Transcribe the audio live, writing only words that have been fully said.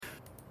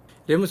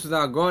Vamos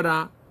estudar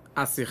agora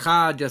a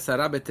Sihá de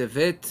Assara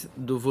Betevet,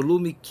 do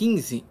volume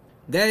 15.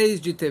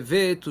 10 de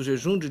Tevet, o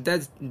jejum de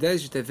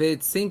 10 de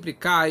Tevet sempre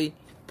cai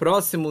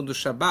próximo do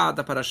Shabbat,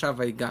 da Parashá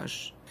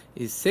Vaigash.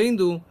 E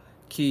sendo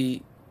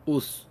que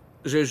os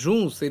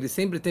jejuns, eles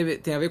sempre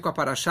têm a ver com a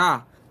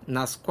Parashá,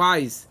 nas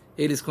quais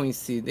eles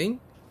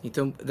coincidem.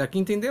 Então, daqui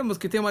entendemos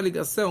que tem uma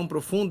ligação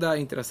profunda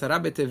entre a Assara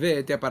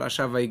Betevet e a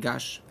Parashá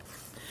Vaigash.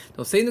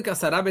 Então, sendo que a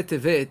Assara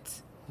Betevet,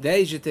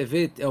 10 de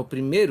Tevet, é o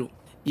primeiro,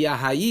 e a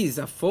raiz,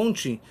 a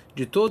fonte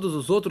de todos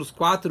os outros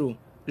 4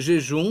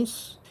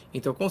 jejuns,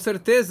 então com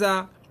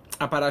certeza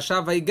a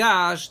Parashá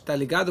Vaigash está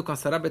ligado com a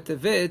Assara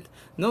Betevet,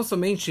 não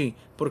somente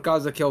por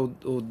causa que é o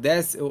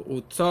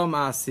Tzom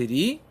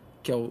Asiri,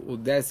 que é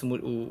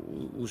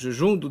o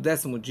jejum do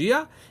 10º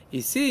dia,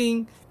 e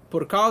sim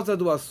por causa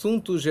do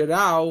assunto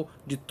geral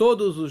de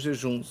todos os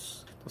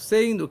jejuns.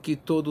 Sendo que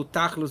todo o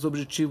tachlis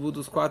objetivo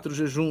dos 4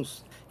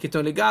 jejuns, que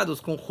estão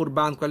ligados com o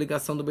Khurban, com a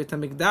ligação do Beit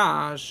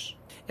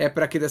HaMikdash, é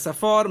para que dessa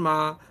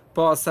forma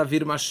possa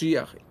vir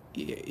Mashiach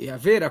e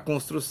haver a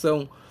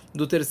construção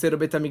do 3º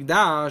Beit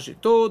HaMikdash.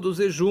 Todos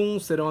os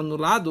jejuns serão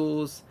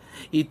anulados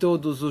e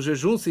todos os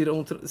jejuns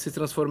irão se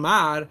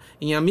transformar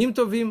em Amim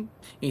Tovim.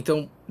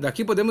 Então,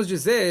 daqui podemos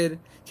dizer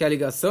que a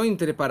ligação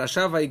entre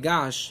Parashá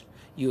Vaigash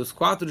e os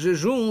 4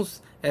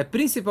 jejuns é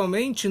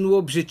principalmente no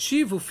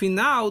objetivo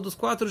final dos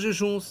 4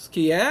 jejuns,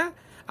 que é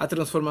a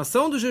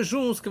transformação dos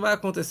jejuns que vai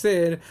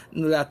acontecer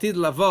no Leatid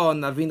Lavó,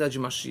 na vinda de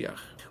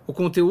Mashiach. O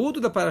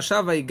conteúdo da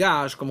Parashá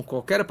Vaigash, como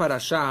qualquer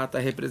Parashá, está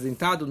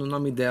representado no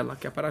nome dela,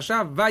 que é a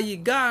Parashá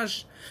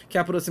Vaigash, que é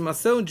a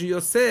aproximação de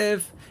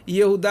Yosef e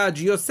Yehudá,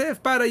 de Yosef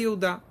para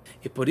Yehudá.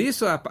 E por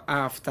isso a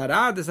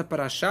Haftará dessa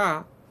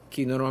Parashá,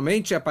 que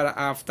normalmente a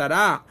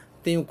Haftará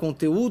tem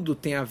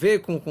a ver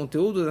com o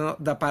conteúdo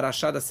da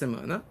Parashá da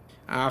semana,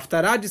 a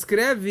Haftará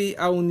descreve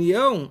a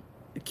união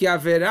que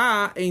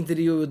haverá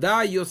entre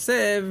Yehudá e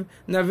Yosef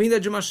na vinda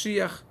de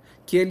Mashiach,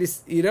 que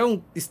eles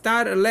irão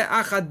estar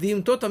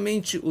le'achadim,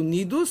 totalmente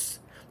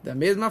unidos, da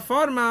mesma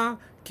forma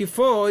que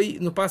foi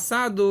no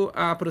passado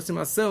a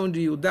aproximação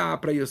de Yehudá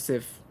para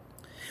Yosef.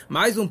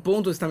 Mais um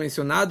ponto está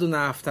mencionado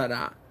na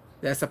Haftará,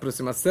 dessa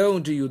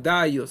aproximação de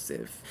Yehudá e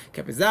Yosef, que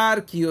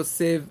apesar que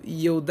Yosef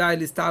e Yehudá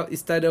eles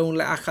estarão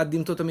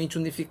le'achadim, totalmente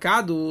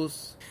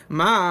unificados,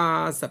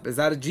 mas,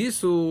 apesar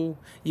disso,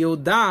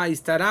 Yehudá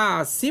estará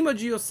acima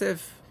de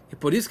Yosef. E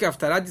por isso que a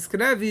Haftará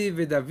descreve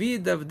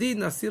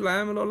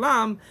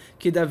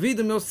que David,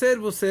 o meu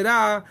servo,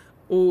 será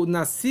o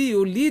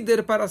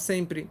líder para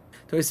sempre.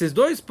 Então, esses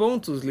 2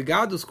 pontos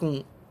ligados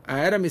com a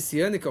era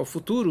messiânica, o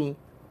futuro,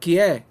 que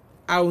é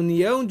a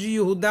união de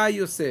Yehudá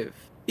e Yosef,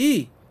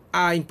 e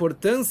a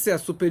importância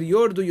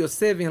superior do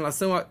Yosef em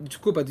relação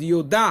de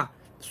Yehudá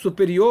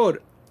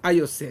superior a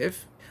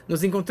Yosef,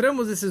 nós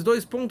encontramos esses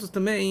 2 pontos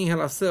também em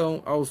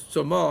relação aos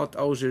tzomot,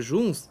 aos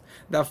jejuns,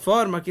 da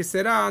forma que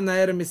será na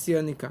era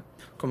messiânica.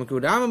 Como que o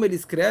Rambam ele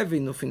escreve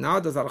no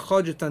final das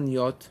Alachot de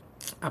Taniot,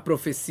 a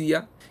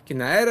profecia, que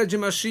na era de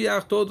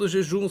Mashiach todos os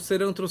jejuns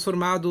serão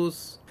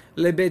transformados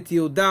lebet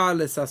Yehudá,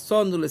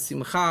 lesasson,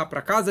 lesimcha, para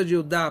a casa de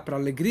Yehudá, para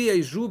alegria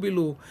e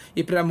júbilo,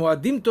 e para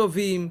moadim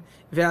tovim,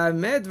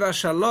 ve'amed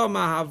ve'ashalom,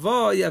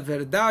 a e a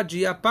verdade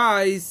e a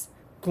paz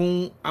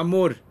com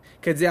amor.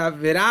 Quer dizer,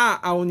 haverá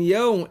a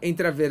união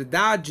entre a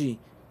verdade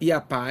e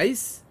a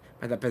paz,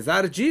 mas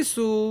apesar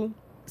disso,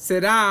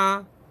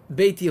 será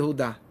Beit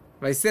Yehudá.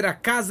 Vai ser a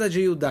casa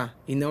de Yehudá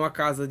e não a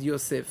casa de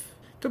Yosef.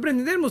 Então, para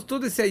entendermos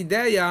toda essa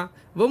ideia,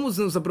 vamos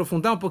nos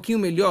aprofundar um pouquinho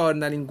melhor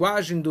na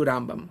linguagem do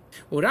Rambam.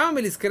 O Rambam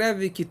ele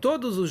escreve que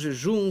todos os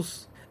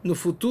jejuns no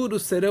futuro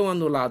serão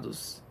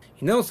anulados.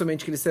 E não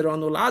somente que eles serão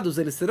anulados,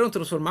 eles serão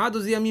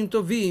transformados em Amim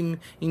Tovim,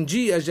 em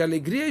dias de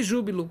alegria e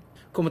júbilo.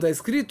 Como está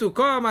escrito,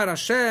 Komar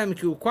Hashem,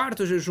 que o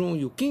 4º jejum,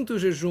 e o 5º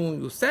jejum,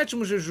 e o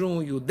 7º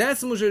jejum, e o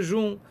 10º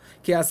jejum,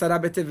 que é a Assara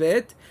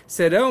Betevet,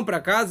 serão para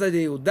a casa de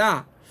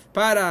Yehudá,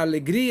 para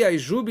alegria e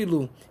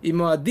júbilo, e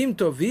Moadim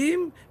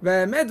Tovim,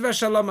 ve'emet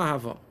ve'shalom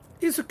ahavó.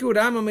 Isso que o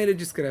Rambam ele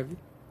descreve.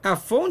 A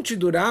fonte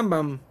do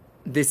Rambam,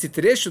 desse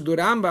trecho do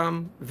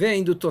Rambam,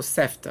 vem do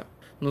Tosefta.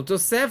 No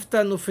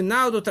Tosefta, no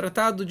final do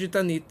Tratado de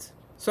Tanit.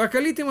 Só que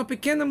ali tem uma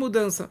pequena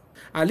mudança.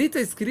 Ali está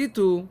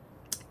escrito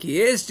que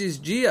estes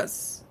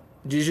dias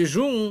de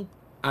jejum,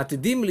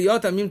 Atidim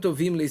liot amim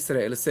tovim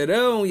leIsrael,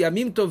 serão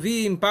yamim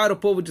tovim para o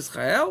povo de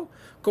Israel,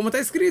 como está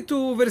escrito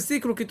o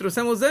versículo que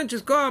trouxemos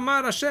antes,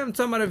 Komar Hashem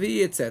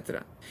tzomaravi,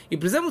 etc. E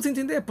precisamos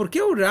entender por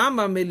que o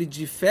Rambam ele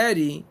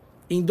difere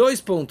em 2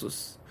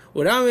 pontos.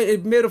 O Rambam ele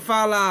primeiro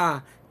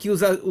fala que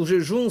os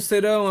jejuns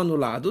serão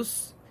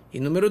anulados, e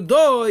número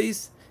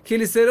 2, que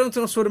eles serão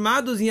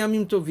transformados em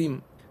yamim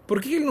tovim.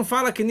 Por que ele não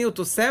fala que nem o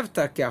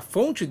Tosefta, que é a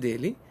fonte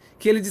dele,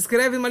 que ele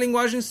descreve uma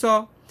linguagem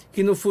só?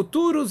 Que no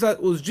futuro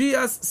os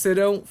dias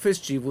serão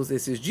festivos.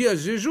 Esses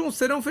dias de jejum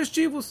serão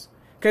festivos.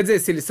 Quer dizer,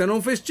 se eles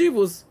serão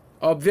festivos,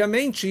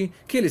 obviamente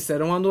que eles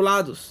serão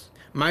anulados.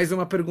 Mais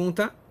uma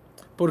pergunta.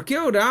 Por que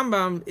o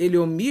Rambam ele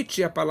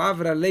omite a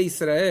palavra Lei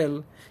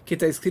Israel, que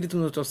está escrito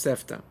no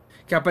Tosefta?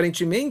 Que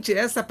aparentemente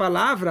essa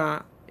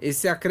palavra,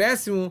 esse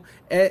acréscimo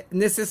é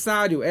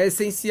necessário, é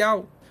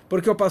essencial.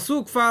 Porque o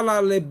Pasuk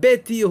fala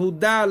Lebet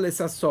Yehudá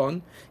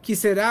Lesasson, que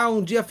será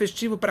um dia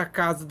festivo para a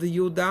casa de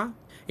Yehudá.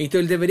 Então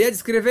ele deveria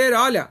descrever,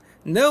 olha,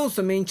 não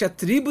somente a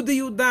tribo de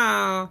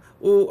Yehudá,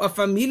 a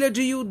família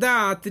de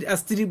Yehudá,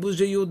 as tribos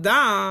de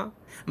Yehudá,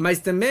 mas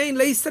também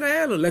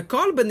Israel,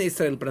 Lekol Ben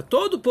Israel, para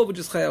todo o povo de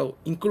Israel,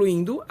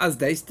 incluindo as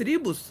 10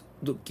 tribos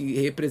que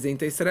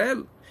representam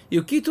Israel. E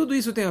o que tudo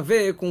isso tem a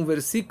ver com o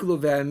versículo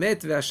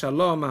Ve'amet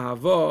ve'ashalom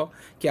ahavó,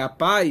 que a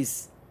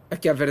paz,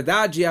 que a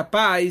verdade e a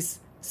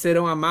paz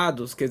serão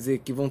amados, quer dizer,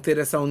 que vão ter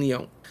essa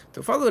união.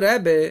 Então fala o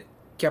Rebbe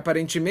que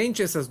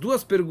aparentemente essas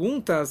duas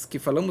perguntas que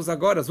falamos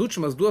agora, as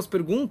últimas duas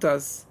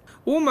perguntas,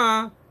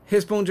 uma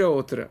responde a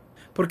outra.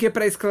 Porque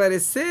para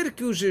esclarecer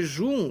que os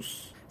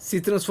jejuns se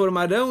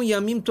transformarão em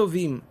Yamim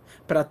Tovim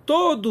para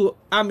todo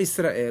Am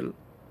Israel,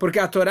 porque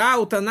a Torá,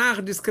 o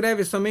Tanakh,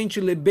 descreve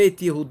somente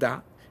Lebet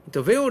Yehudá.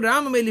 Então vem o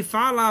Rambam, ele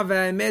fala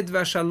Ve'amet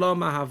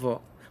ve'ashalom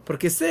ahavó,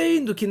 porque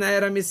sendo que na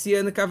era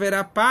messiânica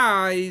haverá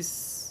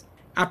paz,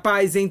 a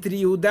paz entre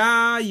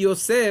Yehudá e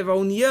Yosef, a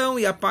união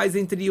e a paz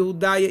entre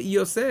Yehudá e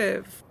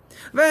Yosef.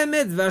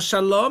 Ve'amet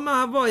ve'ashalom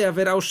ahavó, e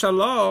haverá o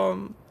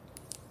shalom.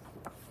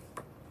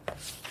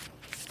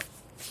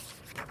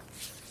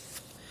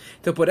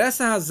 Então, por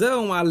essa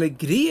razão, a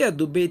alegria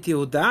do Beit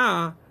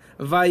Yehudá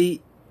vai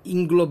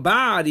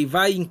englobar e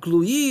vai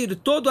incluir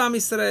todo o Am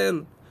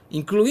Israel,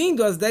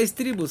 incluindo as 10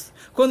 tribos.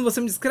 Quando você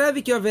me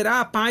descreve que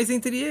haverá paz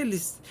entre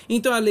eles,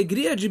 então a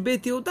alegria de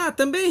Beit Yehudá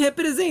também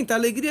representa a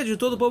alegria de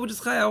todo o povo de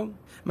Israel.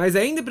 Mas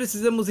ainda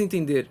precisamos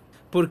entender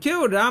por que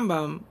o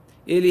Rambam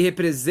ele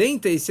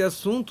representa esse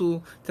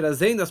assunto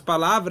trazendo as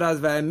palavras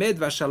Ve'amet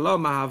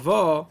ve'ashalom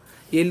ahavó,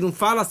 e ele não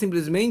fala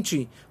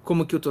simplesmente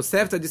como que o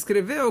Tosefta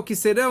descreveu, que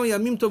serão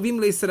Yamim Tovim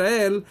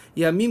leIsrael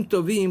e Yamim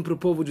Tovim para o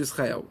povo de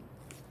Israel.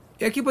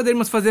 E aqui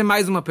poderíamos fazer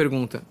mais uma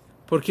pergunta.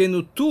 Porque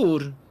no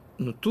Tur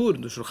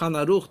do Shulchan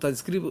Aruch, está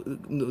descrito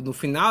no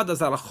final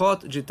das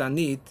Alachot de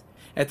Tanit,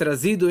 é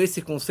trazido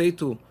esse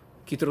conceito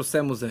que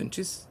trouxemos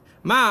antes,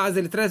 mas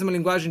ele traz uma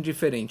linguagem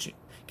diferente.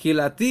 Que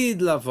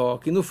latid lavó,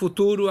 que no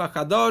futuro a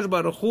Kadosh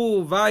Baruch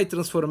Hu vai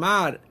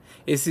transformar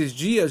esses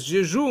dias de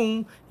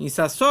jejum em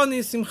Sasson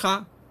e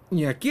Simcha.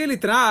 E aqui ele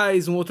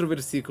traz um outro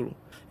versículo.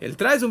 Ele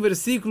traz um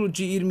versículo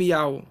de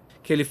Irmiyahu,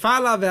 que ele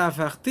fala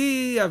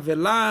Ve'afarti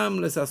avelam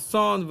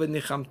lesasson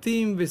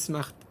ve'nichamtim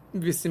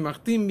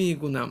ve'simachtim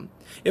bigunam.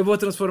 Eu vou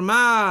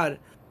transformar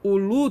o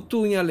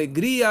luto em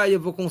alegria e eu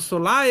vou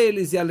consolar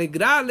eles e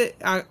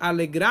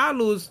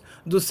alegrá-los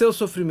do seu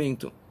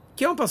sofrimento.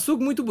 Que é um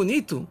passuco muito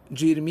bonito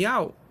de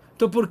Irmiyahu.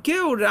 Então por que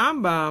o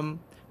Rambam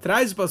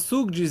traz o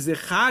passuco de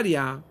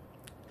Zecharia,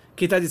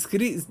 que está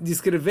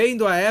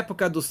descrevendo a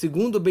época do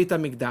segundo Beit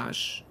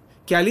HaMikdash,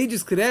 que ali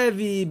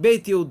descreve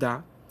Beit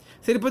Yehudá?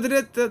 Se ele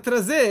poderia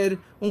trazer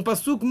um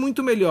passuco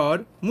muito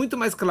melhor, muito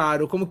mais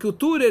claro, como que o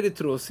Tur ele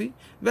trouxe,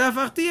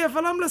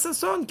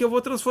 que eu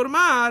vou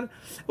transformar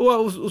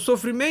o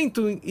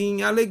sofrimento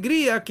em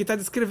alegria, que está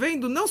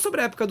descrevendo não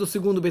sobre a época do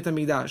segundo Beit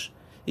HaMikdash,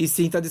 e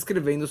sim está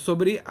descrevendo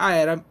sobre a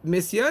era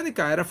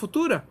messiânica, a era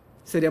futura.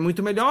 Seria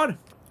muito melhor,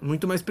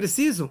 muito mais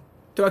preciso.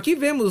 Então aqui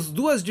vemos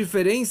duas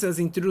diferenças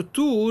entre o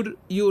Tur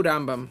e o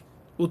Rambam.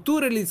 O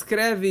Tur ele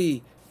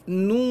escreve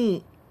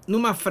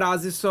numa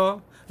frase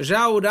só.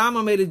 Já o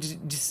Rambam ele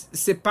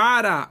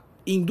separa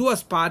em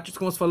duas partes,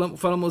 como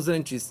falamos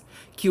antes.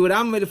 Que o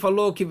Rambam ele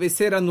falou que vai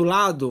ser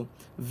anulado,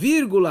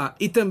 vírgula,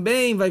 e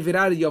também vai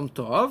virar Yom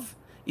Tov.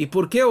 E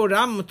porque o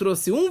Rambam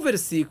trouxe um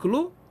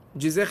versículo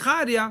de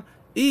Zecharia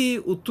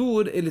e o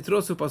Tur ele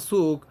trouxe o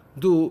pasuk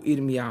do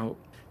Irmiyahu.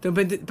 Então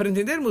para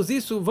entendermos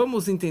isso,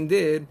 vamos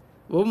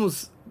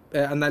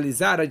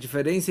analisar a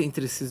diferença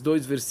entre esses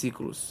dois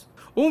versículos.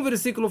 Um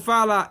versículo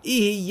fala,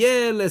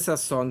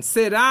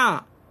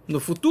 será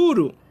no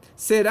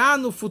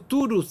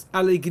futuro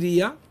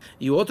alegria.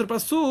 E o outro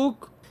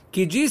pasuk,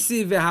 que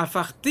disse,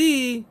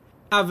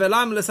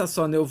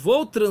 eu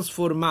vou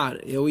transformar,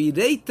 eu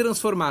irei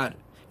transformar.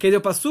 Quer dizer,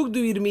 o pasuk do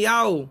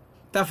Irmiyahu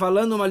está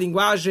falando uma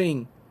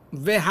linguagem,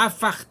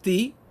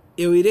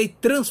 eu irei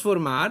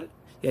transformar.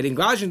 E a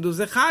linguagem do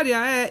Zecharia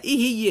é,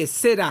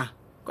 será.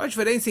 Qual a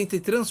diferença entre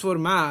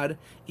transformar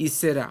e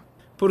será?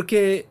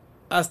 Porque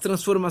as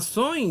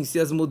transformações e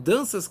as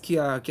mudanças que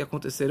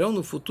acontecerão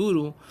no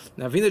futuro,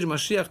 na vinda de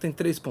Mashiach, tem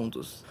 3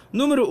 pontos.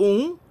 Número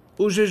 1,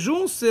 os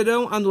jejuns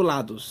serão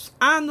anulados.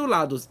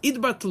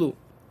 Idbatlu.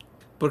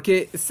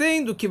 Porque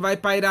sendo que vai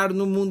pairar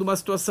no mundo uma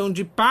situação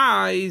de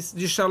paz,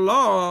 de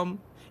shalom,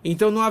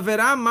 então não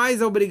haverá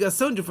mais a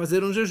obrigação de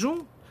fazer um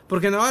jejum.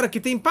 Porque na hora que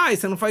tem paz,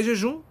 você não faz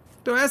jejum.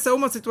 Então essa é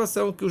uma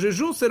situação que os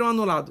jejuns serão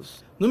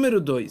anulados. Número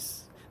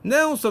 2,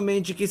 não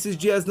somente que esses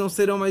dias não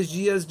serão mais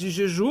dias de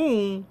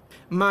jejum,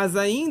 mas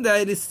ainda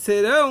eles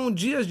serão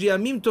dias de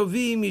Yamim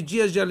Tovim e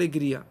dias de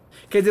alegria.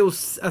 Quer dizer,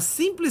 a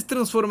simples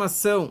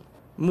transformação,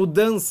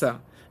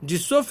 mudança de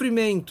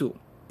sofrimento,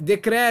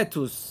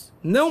 decretos,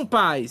 não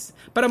paz,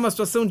 para uma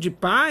situação de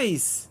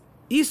paz,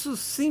 isso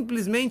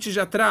simplesmente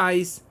já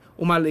traz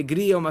uma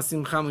alegria, uma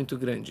simcha muito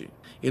grande.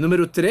 E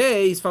número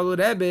 3, falou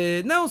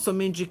Rebbe, não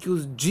somente que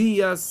os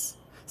dias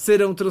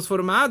serão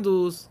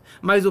transformados,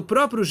 mas o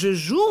próprio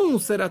jejum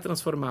será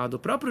transformado. O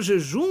próprio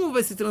jejum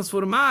vai se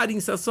transformar em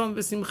sasson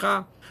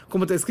vesimcha.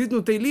 Como está escrito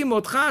no Teilim,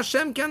 Otcha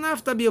Hashem ki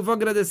anaftabi, eu vou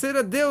agradecer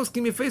a Deus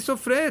que me fez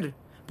sofrer.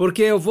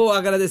 Porque eu vou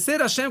agradecer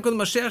a Hashem quando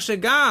Mashiach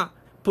chegar,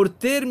 por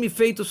ter me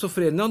feito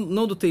sofrer.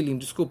 Não do Teilim,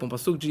 desculpa, um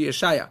passuco de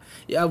Yeshaya.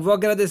 Eu vou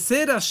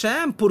agradecer a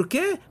Hashem, por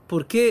quê?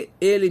 Porque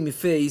ele me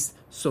fez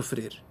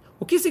sofrer.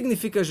 O que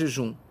significa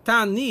jejum?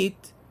 Ta'anit,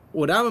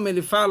 o Rambam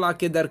ele fala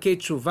que Darkei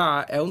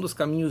Teshuvah é um dos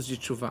caminhos de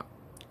Teshuvah.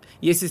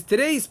 E esses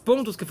 3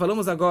 pontos que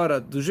falamos agora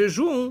do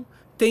jejum,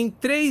 tem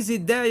 3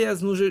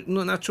 ideias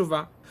na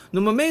Teshuvah.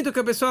 No momento que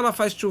a pessoa ela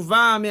faz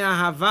Teshuvah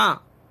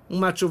me'ahavá,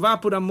 uma Teshuvah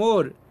por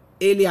amor,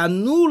 ele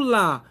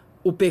anula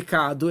o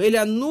pecado, ele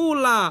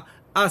anula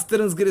as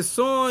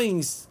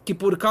transgressões, que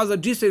por causa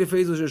disso ele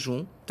fez o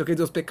jejum. Então quer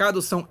dizer, os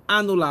pecados são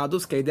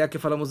anulados, que é a ideia que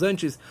falamos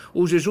antes,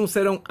 os jejuns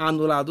serão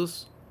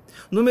anulados.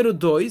 Número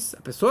 2,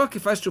 a pessoa que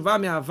faz Teshuvah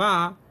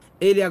me'ahavá,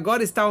 ele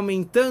agora está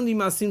aumentando em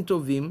Masim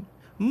Tovim,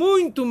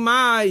 muito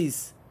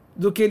mais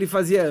do que ele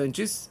fazia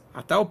antes,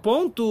 a tal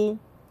ponto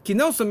que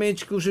não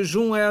somente que o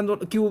jejum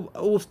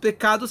os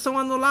pecados são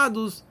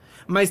anulados,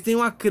 mas tem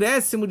um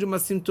acréscimo de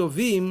Masim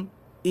Tovim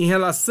em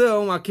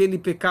relação àquele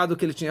pecado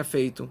que ele tinha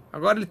feito.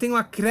 Agora ele tem um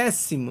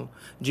acréscimo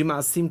de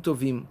Masim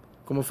Tovim,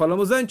 como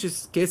falamos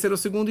antes, que essa era a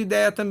segunda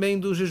ideia também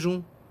do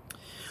jejum.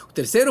 O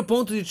terceiro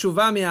ponto de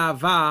Teshuvah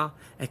me'ahavá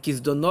é que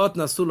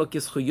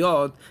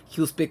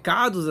os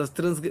pecados,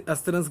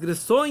 as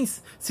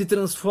transgressões se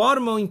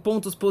transformam em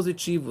pontos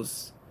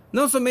positivos.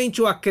 Não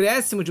somente o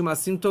acréscimo de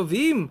Masim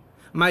Tovim,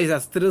 mas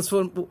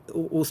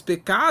os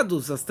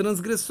pecados, as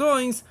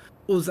transgressões,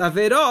 os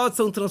averot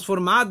são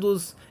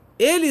transformados,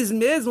 eles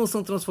mesmos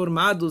são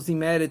transformados em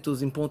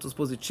méritos, em pontos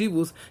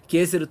positivos, que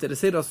esse era o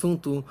terceiro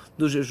assunto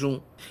do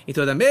jejum.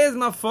 Então, da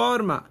mesma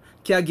forma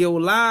que a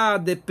Geulá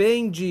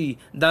depende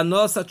da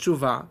nossa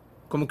Teshuvah,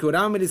 como que o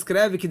Rambam ele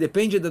escreve que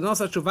depende da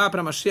nossa Teshuvah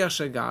para Mashiach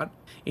chegar,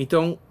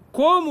 então,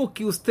 como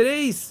que os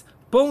 3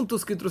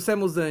 pontos que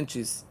trouxemos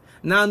antes,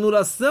 na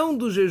anulação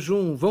do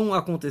jejum, vão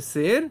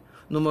acontecer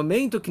no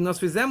momento que nós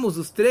fizemos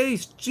os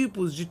 3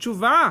 tipos de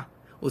Teshuvah,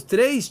 os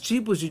 3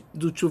 tipos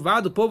do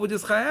Teshuvah do povo de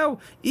Israel,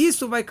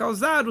 isso vai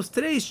causar os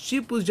 3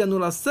 tipos de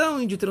anulação,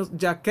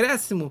 de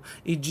acréscimo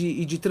e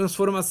de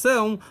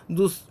transformação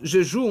dos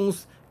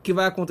jejuns que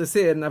vai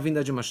acontecer na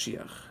vinda de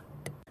Mashiach.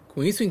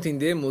 Com isso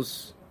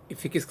entendemos e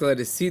fica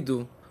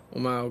esclarecido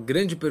uma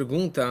grande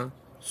pergunta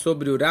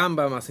sobre o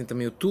Rambam, assim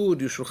também o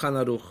Tur e o Shulchan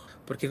Aruch.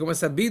 Porque como é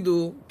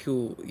sabido que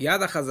o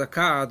Yad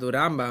HaChazaká do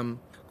Rambam,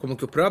 como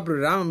que o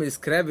próprio Rambam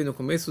escreve no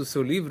começo do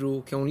seu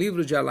livro, que é um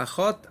livro de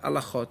alachot,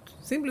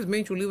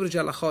 simplesmente um livro de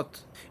alachot.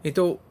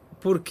 Então,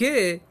 por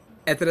que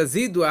é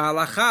trazido a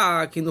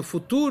alachá que no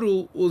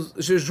futuro os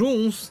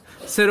jejuns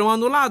serão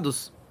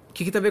anulados? O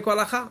que tem a ver com a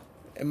alachá?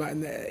 É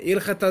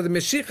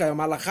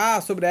uma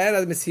alachá sobre a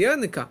era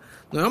messiânica,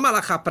 não é uma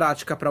alachá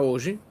prática para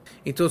hoje.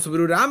 Então,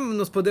 sobre o Rambam,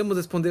 nós podemos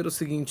responder o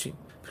seguinte,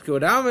 porque o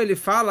Rambam ele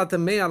fala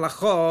também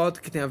alachot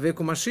que tem a ver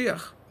com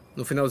Mashiach.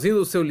 No finalzinho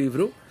do seu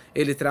livro,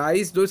 ele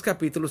traz 2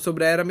 capítulos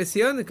sobre a era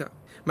messiânica.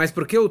 Mas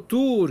por que o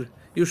Tur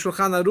e o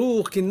Shulchan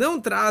Aruch, que não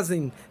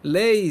trazem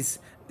leis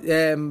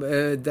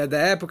da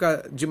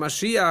época de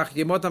Mashiach,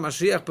 de Mota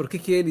Mashiach, por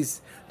que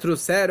eles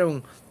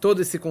trouxeram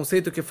todo esse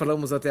conceito que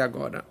falamos até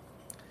agora?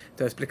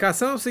 Então a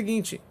explicação é o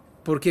seguinte,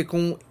 porque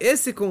com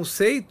esse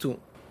conceito,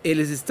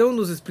 eles estão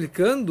nos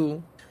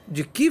explicando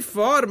de que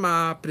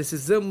forma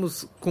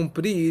precisamos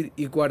cumprir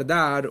e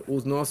guardar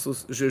os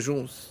nossos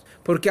jejuns.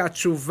 Porque a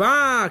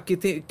Teshuvah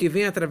que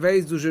vem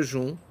através do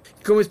jejum,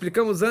 como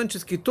explicamos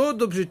antes, que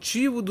todo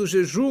objetivo do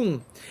jejum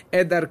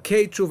é dar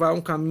Teshuvah,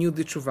 um caminho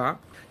de Teshuvah.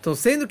 Então,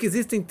 sendo que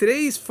existem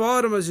 3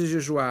 formas de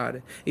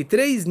jejuar e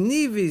 3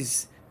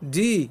 níveis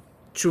de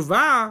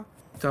Teshuvah,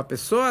 então a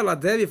pessoa ela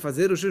deve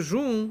fazer o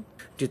jejum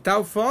de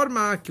tal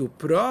forma que o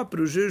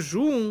próprio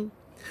jejum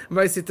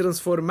vai se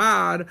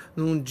transformar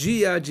num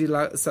dia de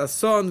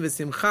sasson,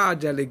 vesimcha,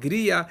 de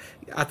alegria,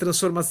 a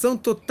transformação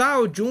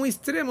total de um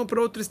extremo para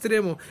outro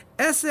extremo.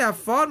 Essa é a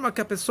forma que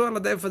a pessoa ela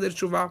deve fazer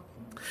teshuvah.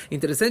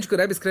 Interessante que o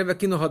Rebbe escreve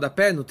aqui no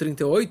rodapé, no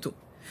 38,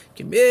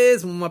 que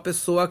mesmo uma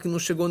pessoa que não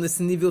chegou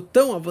nesse nível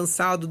tão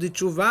avançado de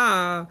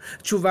teshuvah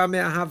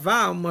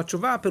me'ahavá, uma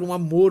teshuvah pelo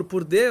amor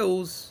por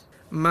Deus,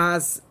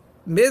 mas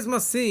mesmo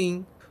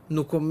assim,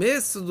 no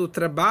começo do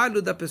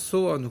trabalho da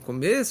pessoa, no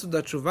começo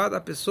da teshuvah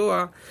da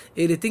pessoa,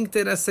 ele tem que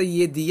ter essa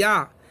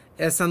yediá,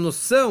 essa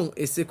noção,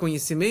 esse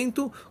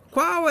conhecimento,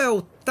 qual é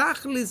o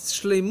tachlis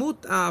shleimut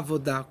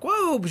ha'avodah, qual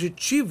é o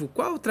objetivo,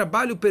 qual é o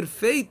trabalho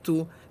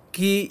perfeito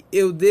que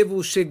eu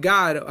devo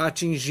chegar a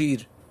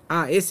atingir.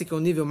 Esse que é o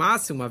nível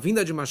máximo, a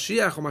vinda de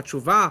Mashiach, uma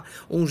teshuvah,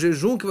 um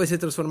jejum que vai ser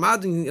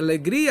transformado em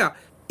alegria,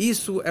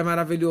 isso é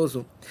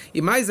maravilhoso.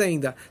 E mais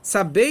ainda,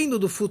 sabendo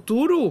do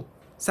futuro,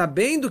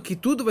 sabendo que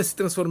tudo vai se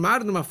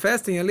transformar numa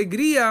festa em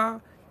alegria,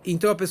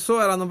 então a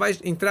pessoa ela não vai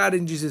entrar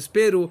em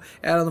desespero,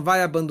 ela não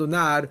vai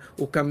abandonar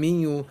o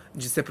caminho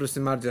de se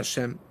aproximar de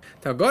Hashem.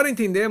 Então agora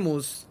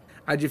entendemos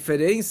a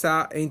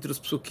diferença entre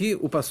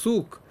o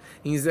pasuk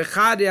em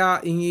Zecharia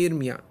e em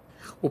Irmia.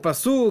 O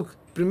pasuk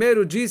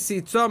primeiro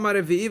disse,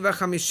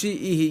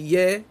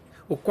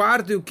 o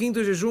quarto e o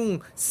quinto jejum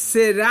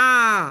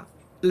será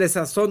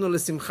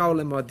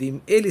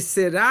ele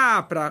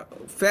será para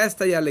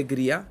festa e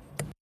alegria.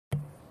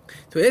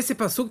 Então esse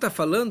passuco está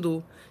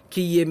falando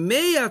que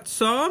Yemei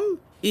Atzom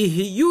e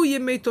Hiyu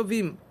Yemei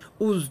Tovim,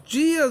 os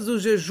dias do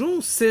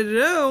jejum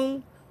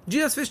serão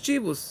dias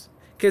festivos.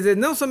 Quer dizer,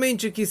 não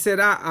somente que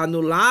será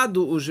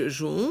anulado o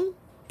jejum,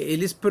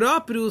 eles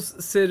próprios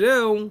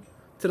serão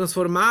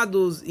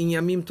transformados em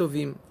Yamim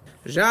Tovim.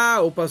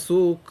 Já o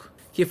passuco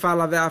que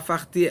fala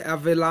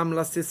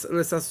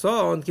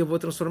que eu vou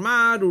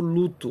transformar o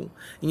luto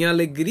em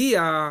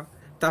alegria,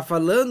 está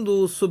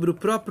falando sobre o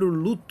próprio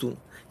luto,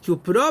 que o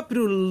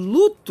próprio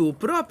luto, o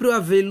próprio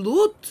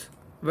avelut,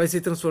 vai ser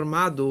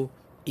transformado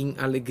em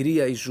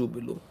alegria e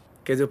júbilo.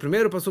 Quer dizer, o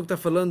primeiro passuco está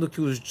falando que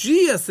os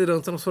dias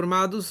serão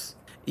transformados,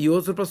 e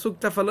outro passuco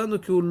está falando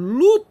que o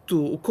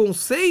luto, o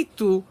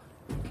conceito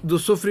do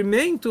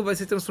sofrimento vai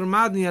ser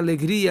transformado em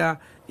alegria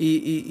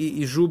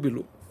e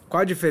júbilo.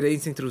 Qual a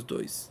diferença entre os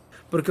dois?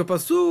 Porque o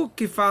passuco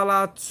que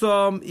fala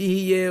Tzom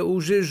e o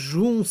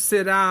jejum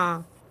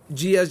será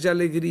dias de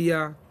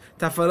alegria,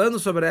 está falando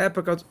sobre a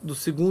época do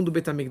segundo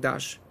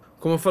Betamigdash.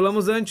 Como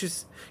falamos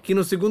antes, que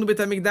no segundo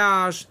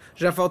Betamigdash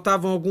já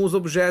faltavam alguns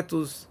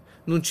objetos,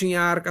 não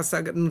tinha a arca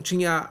sagrada, não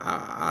tinha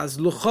as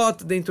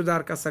luchot dentro da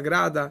arca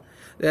sagrada,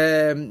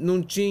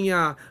 não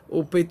tinha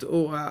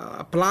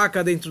a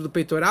placa dentro do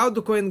peitoral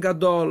do Kohen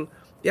Gadol,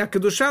 e a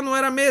Kedushá não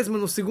era a mesma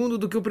no segundo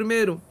do que o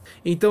primeiro.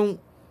 Então,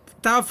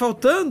 estava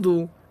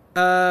faltando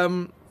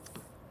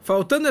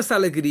essa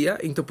alegria.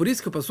 Então por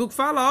isso que o passuco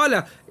fala,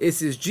 olha,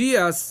 esses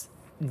dias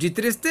de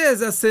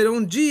tristeza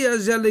serão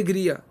dias de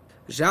alegria.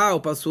 Já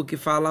o passuco que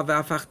fala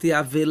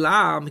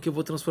que eu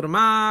vou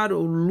transformar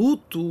o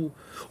luto,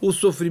 o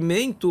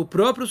sofrimento, o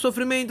próprio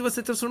sofrimento vai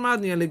ser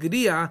transformado em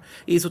alegria.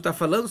 Isso está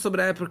falando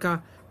sobre a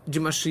época de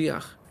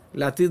Mashiach,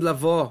 Latid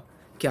Lavó,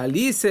 que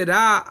ali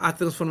será a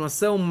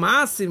transformação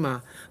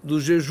máxima do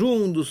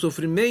jejum, do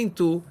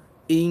sofrimento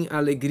em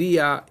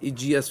alegria e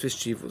dias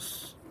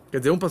festivos. Quer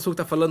dizer, um passuco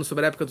está falando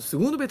sobre a época do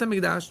segundo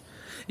Betamigdash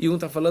e um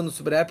está falando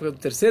sobre a época do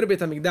terceiro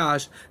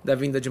Betamigdash, da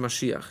vinda de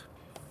Mashiach.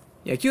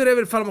 E aqui o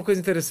Rebbe fala uma coisa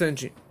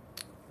interessante.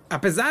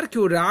 Apesar que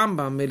o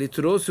Rambam ele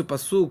trouxe o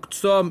passuco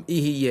Tzom e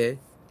Hiye,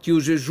 que o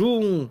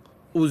jejum,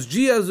 os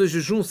dias do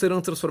jejum serão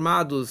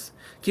transformados,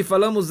 que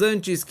falamos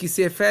antes que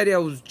se refere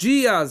aos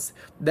dias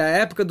da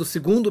época do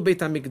segundo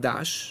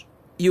Betamigdash,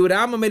 e o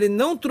Rambam ele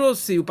não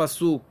trouxe o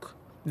passuco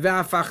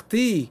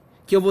Ve'afarti,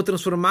 que eu vou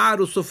transformar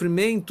o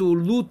sofrimento, o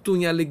luto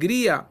em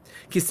alegria,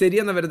 que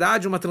seria, na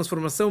verdade, uma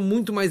transformação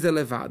muito mais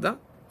elevada.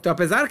 Então,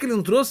 apesar que ele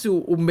não trouxe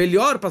o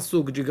melhor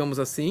passuco, digamos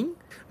assim,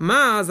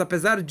 mas,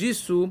 apesar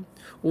disso,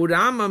 o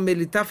Rambam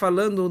está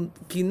falando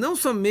que não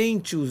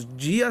somente os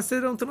dias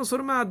serão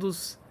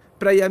transformados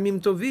para Yamim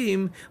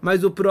Tovim,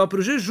 mas o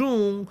próprio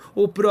jejum,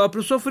 o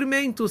próprio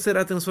sofrimento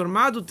será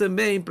transformado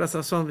também para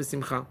Sasson e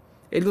Simcha.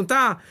 Ele não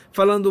está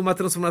falando uma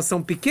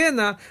transformação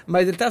pequena,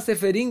 mas ele está se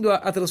referindo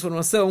à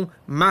transformação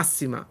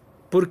máxima.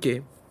 Por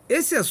quê?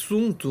 Esse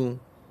assunto,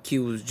 que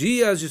os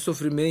dias de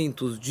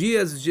sofrimento, os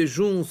dias de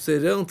jejum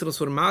serão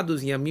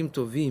transformados em Yamim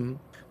Tovim,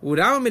 o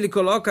Rambam ele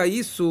coloca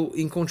isso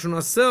em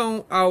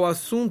continuação ao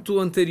assunto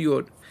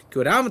anterior, que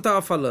o Rambam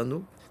estava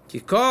falando,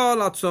 que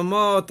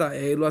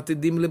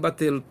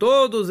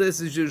todos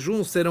esses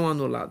jejuns serão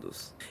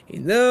anulados. E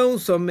não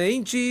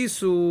somente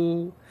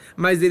isso,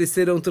 mas eles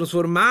serão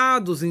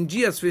transformados em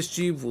dias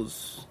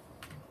festivos.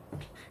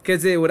 Quer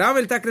dizer, o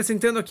Rambam está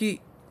acrescentando aqui,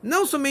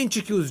 não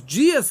somente que os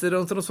dias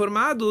serão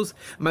transformados,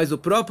 mas o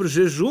próprio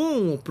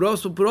jejum,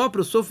 o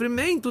próprio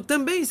sofrimento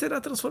também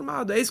será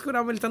transformado. É isso que o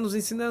Rambam está nos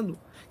ensinando,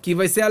 que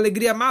vai ser a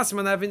alegria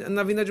máxima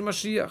na vinda de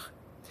Mashiach.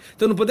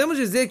 Então não podemos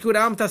dizer que o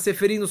Rambam está se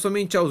referindo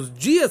somente aos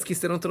dias que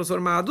serão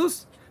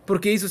transformados,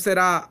 porque isso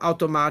será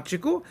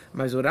automático,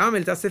 mas o Rambam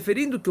está se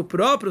referindo que o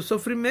próprio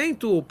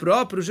sofrimento, o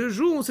próprio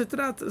jejum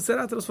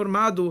será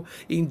transformado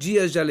em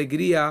dias de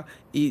alegria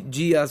e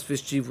dias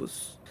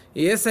festivos.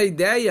 E essa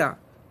ideia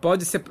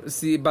pode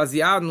se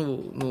basear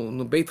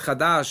no Beit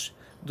Hadash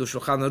do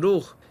Shulchan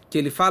Aruch, que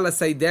ele fala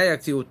essa ideia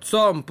que o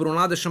Tzom, por um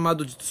lado é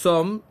chamado de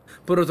Tzom,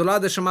 por outro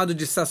lado é chamado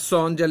de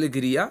Sasson, de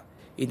alegria,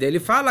 e daí ele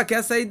fala que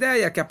essa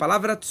ideia, que a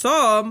palavra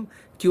Tzom,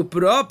 que o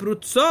próprio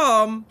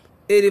Tzom,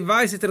 ele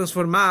vai se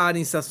transformar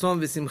em Sasson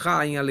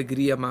Vesimcha, em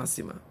alegria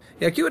máxima.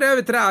 E aqui o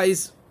Rebbe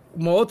traz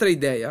uma outra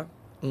ideia,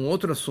 um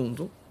outro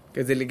assunto,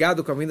 quer dizer,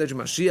 ligado com a vinda de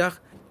Mashiach,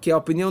 que é a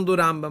opinião do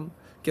Rambam,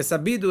 que é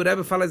sabido, o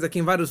Rebbe fala isso aqui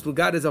em vários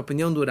lugares, a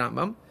opinião do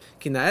Rambam,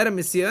 que na era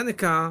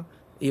messiânica,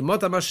 e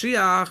Mot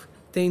HaMashiach,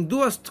 tem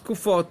duas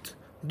tkufot,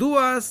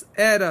 duas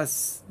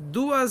eras,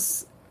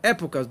 duas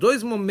épocas,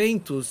 dois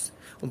momentos,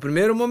 o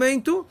primeiro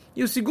momento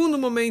e o segundo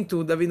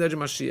momento da vinda de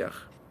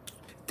Mashiach.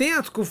 Tem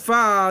a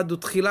tkufá do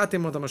Tchilat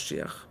Mot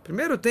HaMashiach.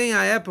 Primeiro tem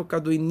a época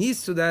do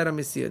início da era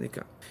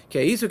messiânica, que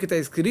é isso que está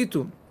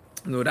escrito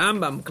no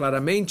Rambam,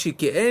 claramente,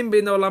 que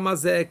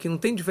que não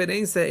tem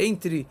diferença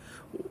entre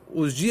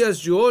os dias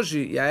de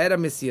hoje e a era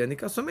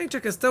messiânica, somente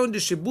a questão de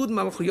Shibud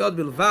Malchuyot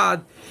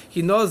Bilvad,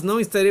 que nós não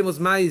estaremos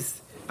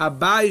mais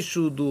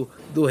abaixo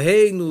do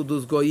reino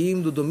dos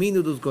Goim, do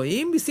domínio dos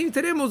Goim, e sim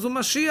teremos o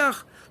Mashiach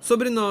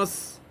sobre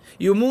nós.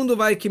 E o mundo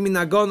vai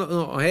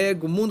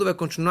o mundo vai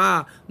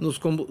continuar nos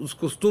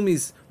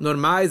costumes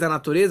normais, a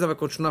natureza vai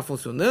continuar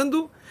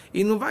funcionando,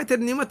 e não vai ter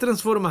nenhuma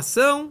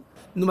transformação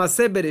numa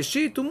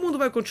Bereshit, o mundo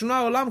vai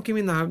continuar,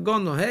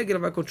 ele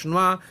vai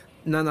continuar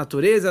na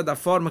natureza, da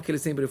forma que ele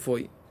sempre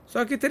foi.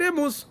 Só que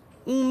teremos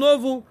um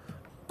novo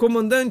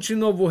comandante, um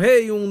novo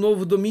rei, um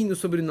novo domínio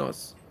sobre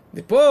nós.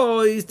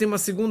 Depois tem uma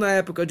segunda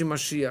época de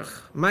Mashiach,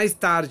 mais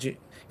tarde,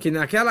 que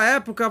naquela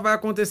época vai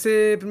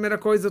acontecer, primeira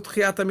coisa, o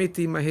Tchiat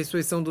HaMetim, a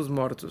ressurreição dos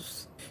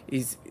mortos.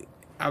 E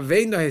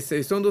havendo a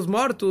ressurreição dos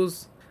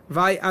mortos,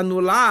 vai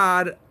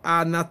anular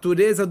a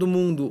natureza do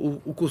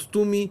mundo, o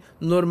costume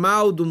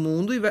normal do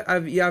mundo,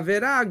 e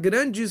haverá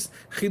grandes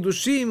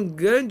hidushim,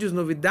 grandes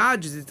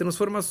novidades e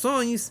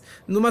transformações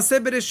numa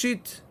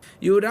Bereshit.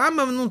 E o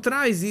Rambam não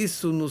traz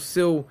isso no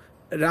seu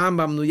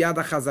Rambam, no Yad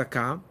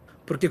HaChazaká,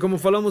 porque como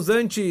falamos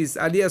antes,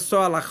 ali é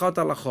só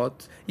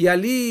alachot, e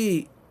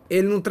ali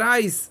ele não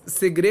traz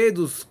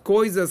segredos,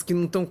 coisas que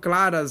não estão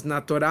claras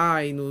na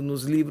Torá e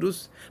nos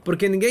livros,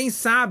 porque ninguém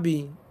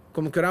sabe,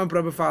 como que o Rambam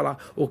próprio fala,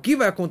 o que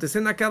vai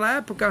acontecer naquela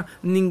época,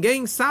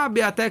 ninguém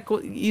sabe até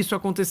isso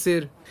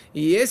acontecer.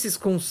 E esses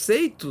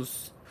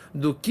conceitos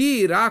do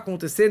que irá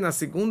acontecer na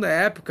segunda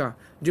época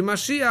de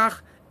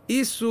Mashiach,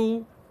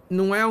 isso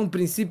não é um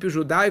princípio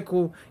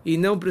judaico e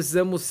não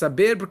precisamos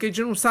saber, porque a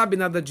gente não sabe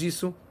nada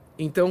disso.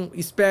 Então,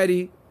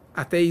 espere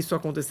até isso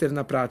acontecer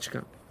na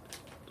prática.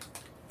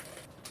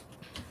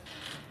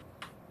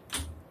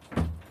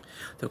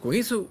 Então, com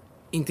isso,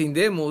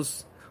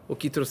 entendemos o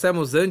que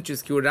trouxemos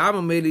antes, que o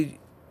Rambam ele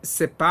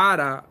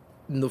separa,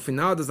 no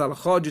final das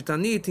alachot de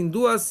Tanit, em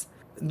duas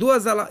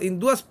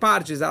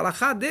partes. A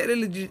alachá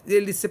dele,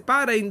 ele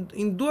separa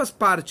em duas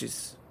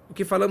partes, o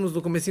que falamos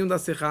no comecinho da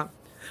Será.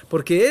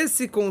 Porque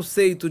esse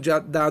conceito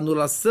da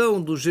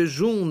anulação do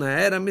jejum na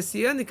era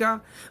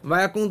messiânica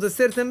vai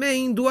acontecer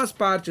também em duas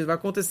partes, vai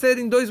acontecer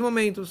em dois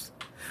momentos.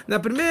 Na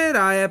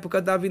primeira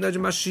época da vinda de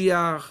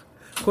Mashiach,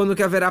 quando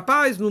que haverá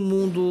paz no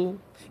mundo,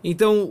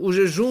 então o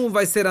jejum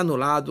vai ser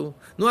anulado,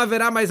 não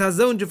haverá mais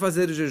razão de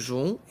fazer o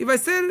jejum, e vai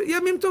ser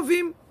Yamim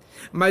Tovim.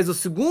 Mas o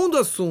segundo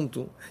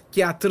assunto,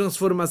 que é a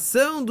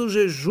transformação do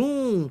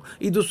jejum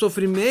e do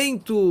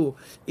sofrimento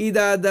e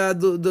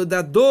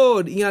da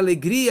dor em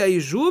alegria e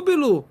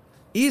júbilo,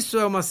 isso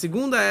é uma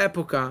segunda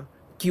época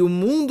que o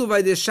mundo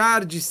vai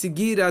deixar de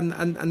seguir a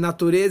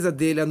natureza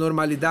dele, a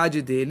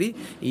normalidade dele,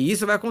 e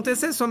isso vai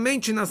acontecer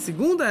somente na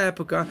segunda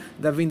época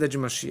da vinda de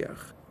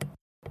Mashiach.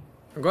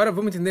 Agora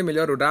vamos entender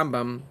melhor o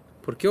Rambam,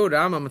 porque o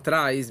Rambam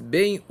traz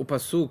bem o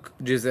pasuk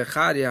de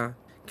Zecharia,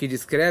 que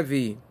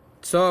descreve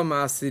que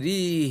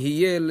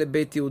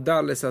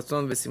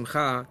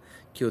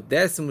o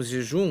 10º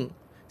jejum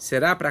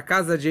será para a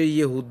casa de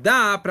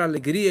Yehudá, para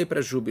alegria e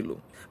para júbilo.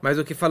 Mas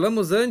o que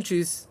falamos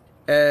antes,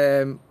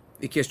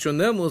 e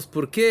questionamos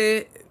por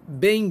que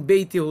bem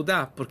Beit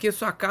Yehudá, por que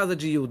só a casa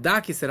de Yehudá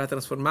que será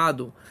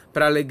transformado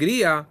para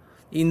alegria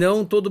e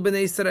não todo o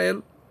Bnei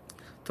Israel?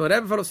 Então o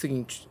Rebbe fala o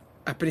seguinte,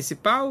 a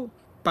principal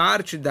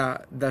parte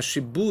da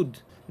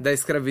Shibud, da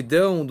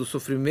escravidão, do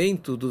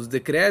sofrimento, dos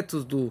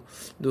decretos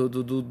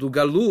do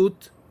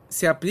Galut,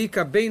 se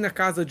aplica bem na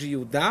casa de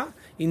Yehudá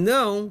e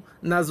não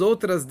nas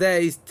outras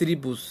 10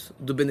 tribos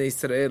do Bnei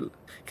Israel.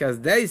 Que as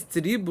 10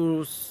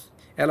 tribos,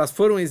 elas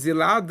foram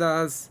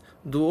exiladas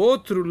do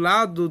outro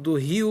lado do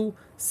rio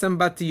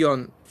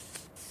Sambation.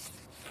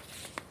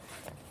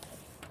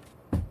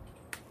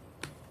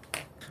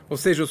 Ou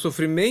seja, o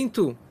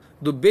sofrimento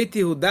do Beit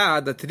Yehudá,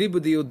 da tribo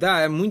de Yehudá,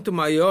 é muito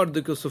maior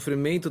do que o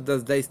sofrimento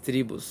das 10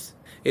 tribos.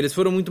 Eles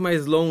foram muito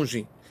mais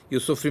longe, e o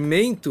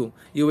sofrimento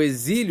e o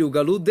exílio, o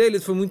galut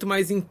deles foi muito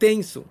mais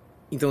intenso.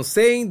 Então,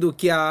 sendo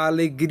que a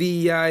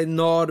alegria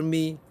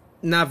enorme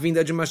na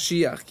vinda de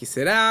Mashiach, que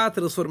será a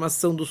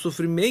transformação do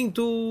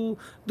sofrimento,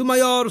 do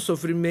maior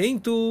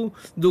sofrimento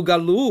do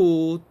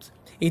galut,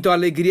 então a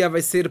alegria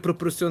vai ser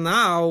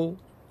proporcional.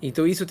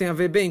 Então isso tem a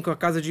ver bem com a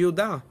casa de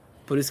Yehudá.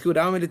 Por isso que o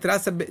Rambam ele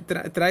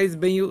traz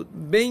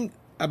bem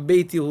a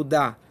Beit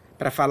Yehudá,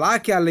 para falar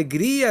que a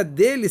alegria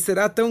deles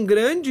será tão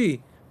grande,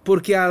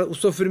 porque o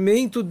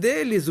sofrimento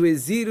deles, o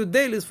exílio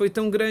deles foi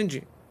tão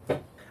grande.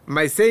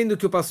 Mas sendo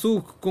que o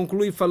Pasuk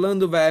conclui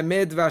falando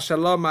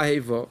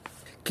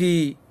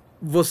que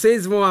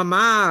vocês vão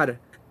amar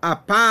a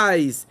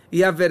paz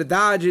e a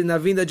verdade na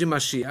vinda de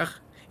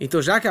Mashiach,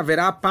 então já que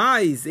haverá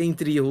paz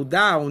entre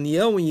Yehudá, a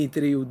união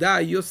entre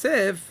Yehudá e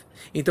Yosef,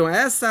 então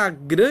essa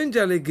grande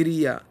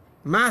alegria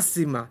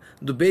máxima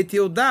do Beit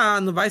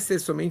Yehudá não vai ser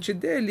somente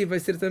dele,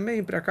 vai ser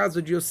também para a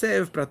casa de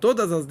Yosef, para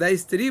todas as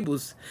 10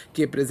 tribos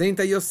que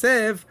representam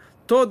Yosef,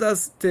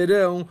 todas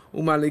terão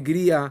uma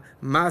alegria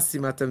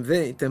máxima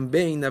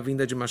também na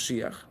vinda de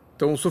Mashiach.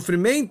 Então o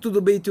sofrimento do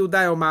Beit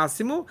Yehudá é o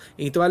máximo,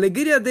 então a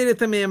alegria dele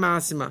também é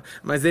máxima,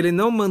 mas ele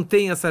não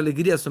mantém essa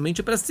alegria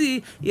somente para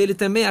si, e ele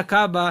também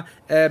acaba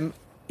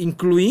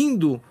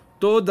incluindo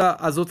todas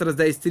as outras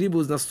 10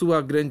 tribos na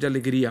sua grande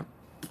alegria.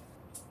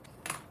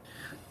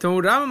 Então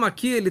o Rambam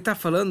aqui ele está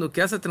falando que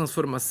essa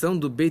transformação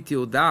do Beit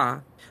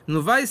Yehudá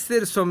não vai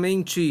ser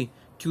somente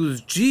que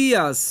os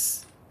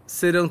dias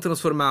serão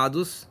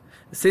transformados,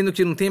 sendo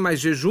que não tem mais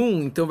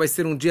jejum, então vai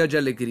ser um dia de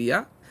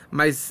alegria,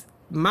 mas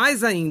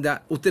mais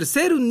ainda, o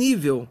terceiro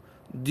nível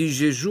de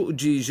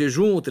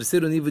jejum, o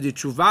terceiro nível de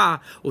tchuvá,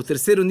 o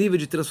terceiro nível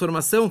de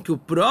transformação, que o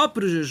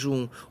próprio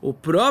jejum, o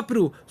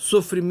próprio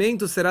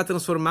sofrimento será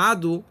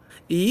transformado,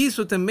 e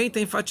isso também está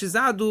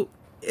enfatizado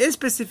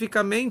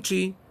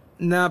especificamente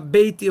na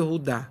Beit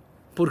Yehudá.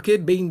 Porque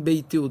bem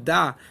Beit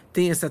Yehudá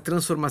tem essa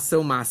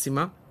transformação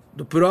máxima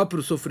do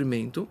próprio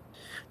sofrimento.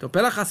 Então,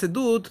 pela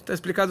Hassedut, está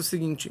explicado o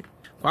seguinte: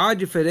 qual a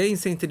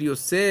diferença entre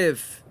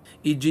Yosef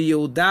e de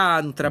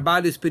Yehudá no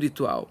trabalho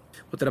espiritual?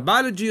 O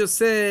trabalho de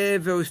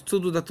Yosef é o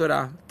estudo da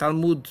Torá,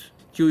 Talmud,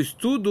 que o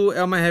estudo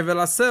é uma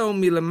revelação,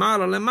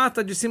 milemala,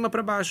 lemata, de cima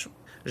para baixo.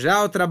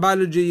 Já o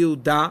trabalho de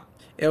Yehudá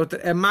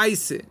é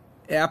mais,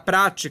 é a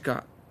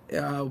prática,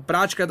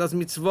 prática das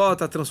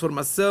mitzvot, a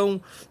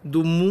transformação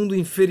do mundo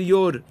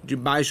inferior, de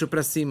baixo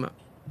para cima.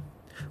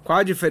 Qual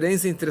a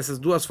diferença entre essas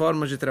duas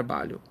formas de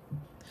trabalho?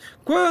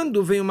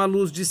 Quando vem uma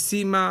luz de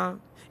cima,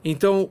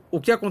 então o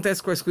que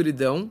acontece com a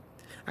escuridão?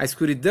 A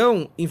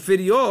escuridão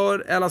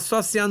inferior, ela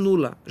só se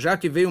anula. Já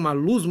que veio uma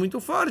luz muito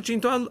forte,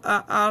 então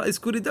a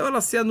escuridão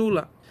ela se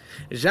anula.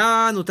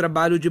 Já no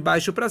trabalho de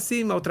baixo para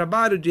cima, o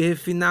trabalho de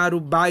refinar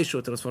o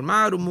baixo,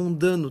 transformar o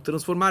mundano,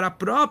 transformar a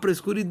própria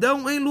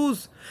escuridão em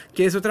luz.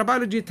 Que esse é o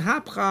trabalho de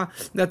Thapra,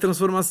 da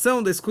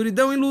transformação da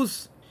escuridão em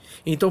luz.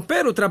 Então,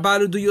 pelo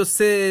trabalho do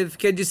Yosef,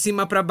 que é de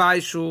cima para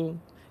baixo,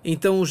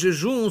 então os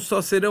jejuns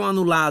só serão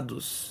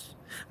anulados.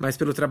 Mas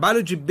pelo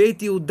trabalho de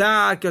Beit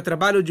Yehudá, que é o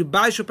trabalho de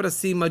baixo para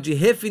cima, de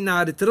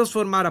refinar e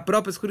transformar a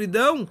própria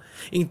escuridão,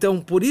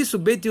 então por isso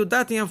Beit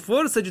Yehudá tem a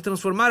força de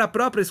transformar a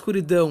própria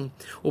escuridão,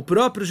 o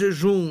próprio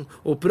jejum,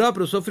 o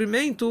próprio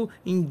sofrimento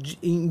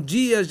em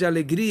dias de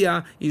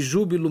alegria e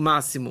júbilo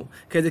máximo.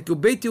 Quer dizer que o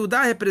Beit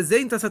Yehudá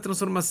representa essa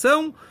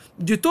transformação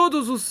de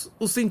todos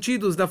os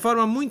sentidos, da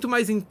forma muito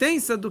mais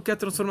intensa do que a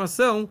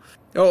transformação,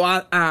 ou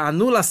a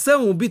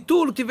anulação, o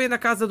bitul que vem na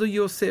casa do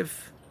Yosef.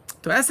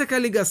 Então essa que é a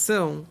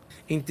ligação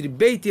entre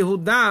Beit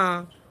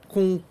Yehudá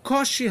com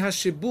Koshi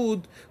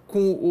Hashebud,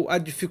 com a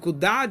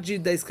dificuldade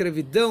da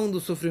escravidão, do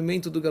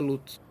sofrimento do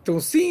galuto. Então,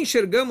 se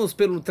enxergamos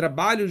pelo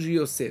trabalho de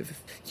Yosef,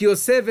 que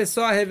Yosef é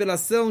só a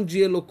revelação de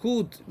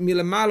Elokut,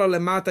 milemala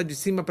lemata, de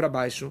cima para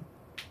baixo.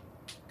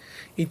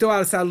 Então,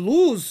 essa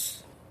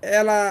luz,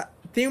 ela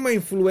tem uma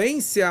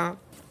influência,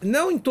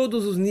 não em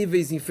todos os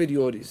níveis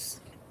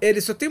inferiores. Ele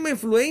só tem uma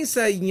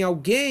influência em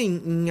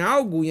alguém, em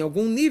algo, em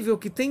algum nível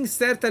que tem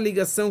certa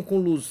ligação com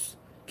luz,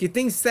 que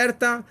tem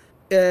certa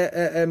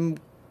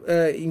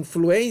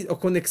influência ou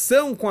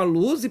conexão com a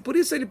luz, e por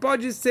isso ele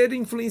pode ser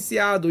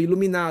influenciado,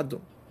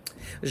 iluminado.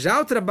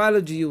 Já o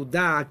trabalho de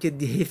Yehudá, que é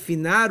de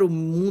refinar o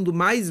mundo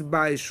mais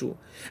baixo,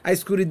 a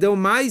escuridão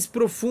mais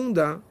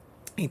profunda,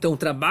 então o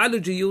trabalho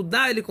de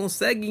Yehudá, ele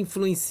consegue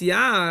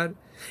influenciar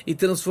e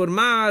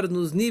transformar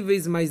nos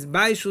níveis mais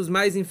baixos,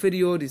 mais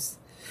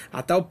inferiores,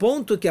 a tal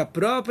ponto que a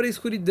própria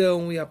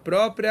escuridão e a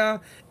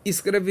própria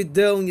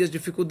escravidão e as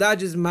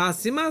dificuldades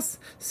máximas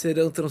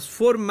serão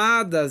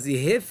transformadas e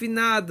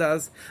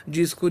refinadas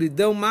de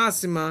escuridão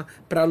máxima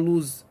para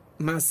luz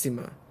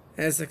máxima.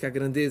 Essa que é a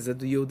grandeza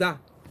do Yehudá.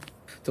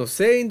 Então,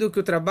 sendo que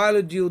o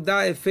trabalho de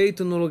Yehudá é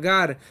feito no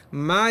lugar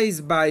mais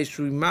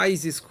baixo e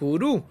mais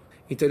escuro,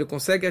 então ele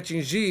consegue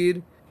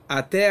atingir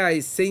até a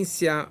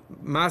essência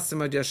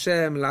máxima de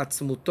Hashem,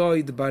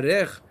 Latzmutoi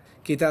Barech,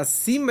 que está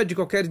acima de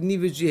qualquer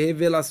nível de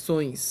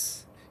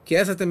revelações. Que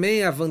essa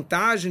também é a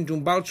vantagem de um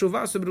Baal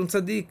Teshuvah sobre um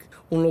Tzadik.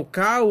 Um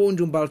local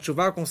onde um Baal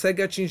Teshuvah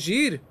consegue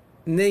atingir,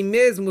 nem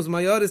mesmo os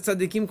maiores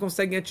Tzadikim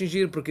conseguem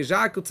atingir, porque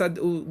já que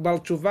o Baal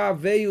Teshuvah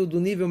veio do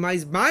nível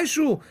mais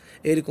baixo,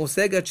 ele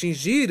consegue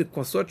atingir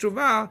com a sua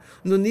Teshuvah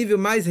no nível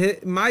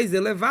mais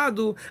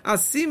elevado,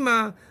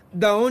 acima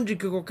da onde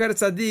que qualquer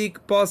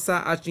Tzadik possa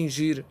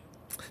atingir.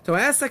 Então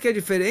essa que é a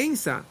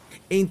diferença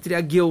entre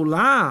a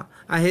Geulá,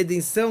 a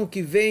redenção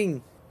que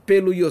vem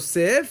pelo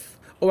Yosef,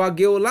 ou a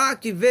Geulá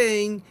que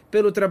vem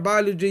pelo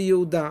trabalho de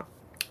Yehudá.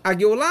 A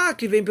Geulá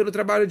que vem pelo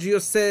trabalho de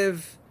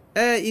Yosef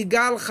é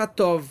Igal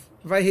Hatov,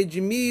 vai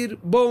redimir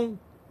bom,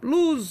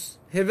 luz,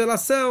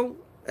 revelação,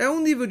 é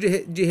um nível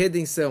de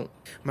redenção.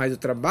 Mas o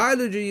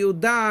trabalho de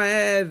Yehudá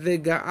é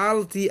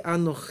Vega'alti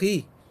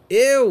Anochi,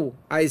 eu,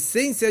 a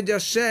essência de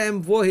Hashem,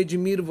 vou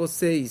redimir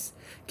vocês.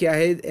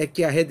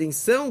 Que a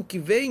redenção que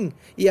vem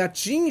e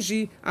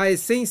atinge a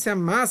essência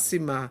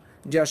máxima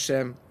de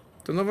Hashem.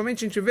 Então,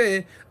 novamente, a gente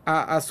vê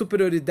a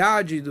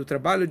superioridade do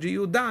trabalho de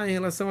Yehudá em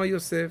relação a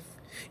Yosef.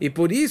 E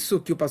por isso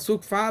que o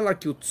Pasuk fala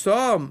que o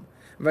Tzom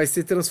vai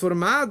ser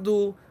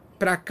transformado,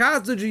 para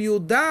casa de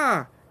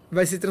Yehudá,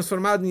 vai ser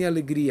transformado em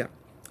alegria.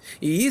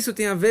 E isso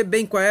tem a ver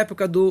bem com a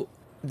época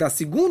da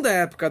segunda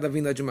época da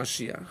vinda de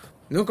Mashiach.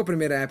 Não com a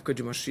primeira época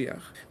de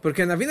Mashiach.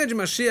 Porque na vinda de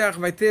Mashiach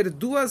vai ter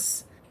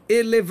duas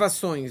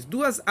elevações,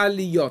 duas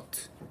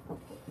aliyot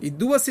e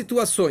duas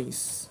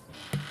situações.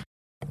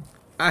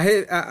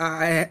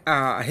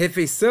 A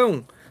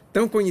refeição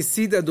tão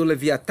conhecida do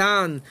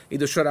Leviatã e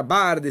do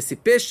Shorabar, desse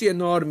peixe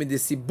enorme,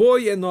 desse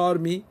boi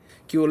enorme,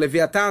 que o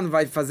Leviatã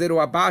vai fazer o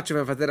abate,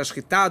 vai fazer a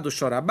shkita, o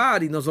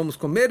shorabar, e nós vamos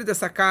comer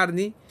dessa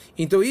carne.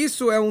 Então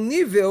isso é um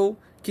nível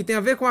que tem a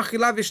ver com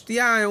achilá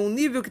vestiá, é um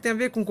nível que tem a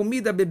ver com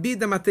comida,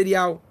 bebida,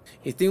 material.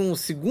 E tem um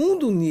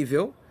segundo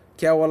nível,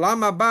 que é o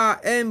Olam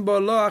Abba,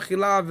 Embolo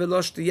achilá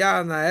velo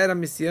shtiá, na era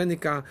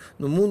messiânica,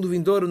 no mundo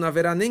vindouro não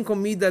haverá nem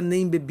comida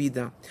nem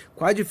bebida.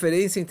 Qual a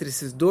diferença entre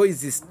esses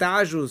dois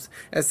estágios,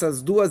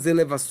 essas duas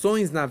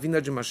elevações na vinda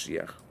de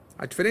Mashiach?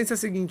 A diferença é a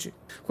seguinte: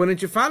 quando a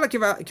gente fala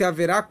que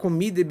haverá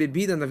comida e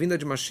bebida na vinda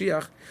de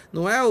Mashiach,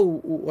 não é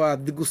a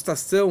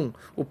degustação,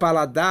 o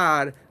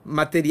paladar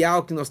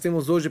material que nós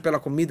temos hoje pela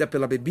comida,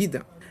 pela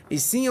bebida, e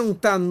sim é um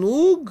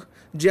tanug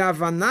de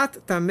avanat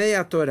tamei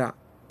a Torá.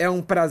 É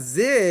um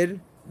prazer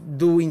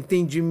do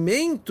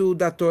entendimento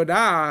da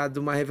Torá, de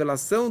uma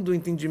revelação do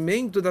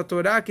entendimento da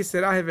Torá que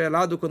será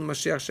revelado quando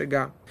Mashiach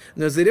chegar.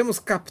 Nós iremos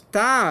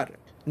captar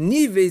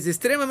níveis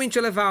extremamente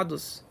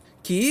elevados,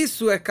 que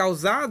isso é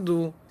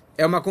causado,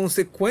 é uma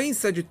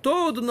consequência de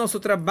todo o nosso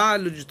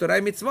trabalho de Torá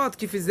e Mitzvot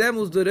que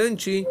fizemos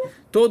durante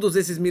todos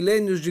esses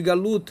milênios de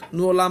Galut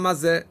no Olam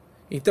Hazé.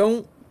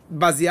 Então,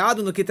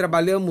 baseado no que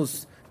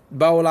trabalhamos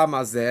Ba'olam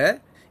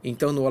Hazé,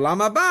 então no Olam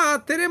Abba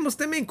teremos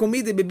também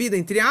comida e bebida,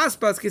 entre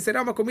aspas, que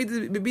será uma comida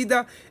e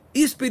bebida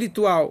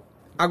espiritual.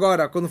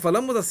 Agora, quando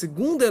falamos da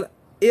segunda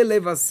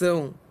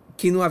elevação,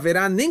 que não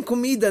haverá nem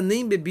comida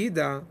nem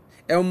bebida,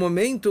 é o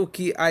momento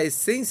que a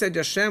essência de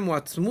Hashem, o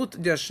Atzmut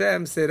de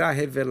Hashem, será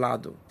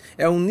revelado.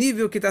 É um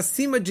nível que está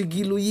acima de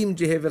Giluim,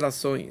 de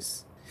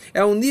revelações.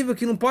 É um nível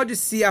que não pode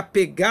se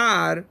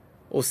apegar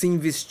ou se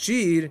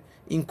investir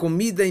em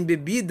comida, em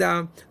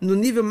bebida, no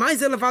nível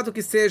mais elevado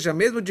que seja,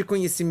 mesmo de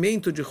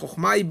conhecimento, de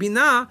Chokhmah e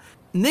Binah,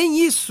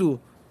 nem isso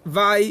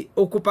vai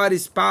ocupar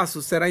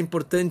espaço, será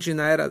importante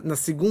na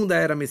segunda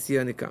era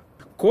messiânica.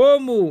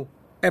 Como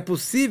é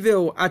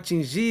possível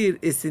atingir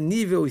esse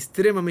nível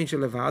extremamente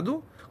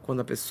elevado?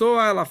 Quando a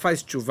pessoa ela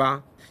faz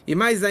tchuvá, e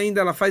mais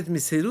ainda ela faz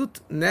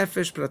Mesirut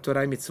Nefesh para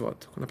Torá e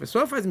Mitzvot. Quando a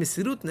pessoa faz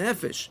Mesirut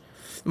Nefesh,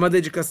 uma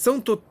dedicação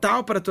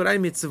total para Torá e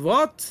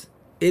Mitzvot,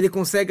 ele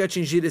consegue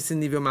atingir esse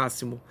nível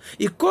máximo.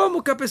 E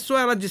como que a pessoa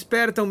ela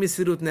desperta um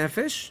Mesirut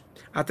Nefesh?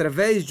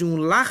 Através de um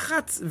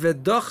lachatz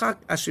vedochak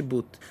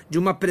ashibut, de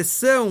uma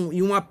pressão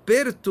e um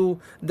aperto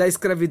da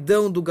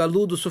escravidão do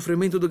galut, do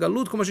sofrimento do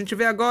galut, como a gente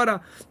vê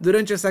agora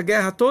durante essa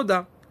guerra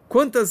toda.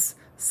 Quantas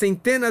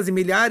centenas e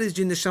milhares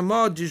de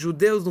neshamot, de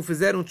judeus, não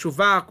fizeram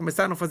tchuvá,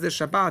 começaram a fazer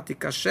Shabbat, e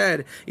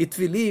kasher, e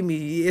tfilim,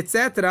 e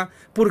etc.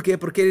 Por quê?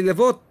 Porque ele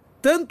levou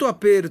tanto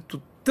aperto,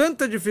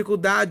 tanta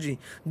dificuldade,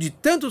 de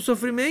tanto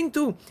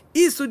sofrimento,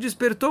 isso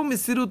despertou o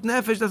Mesirut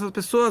Nefesh dessas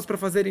pessoas para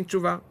fazerem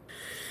tchuvá.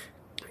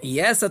 E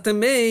essa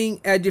também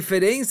é a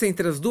diferença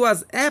entre as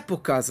duas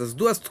épocas, as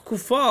duas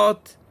tkufot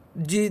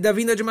da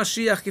vinda de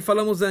Mashiach que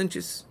falamos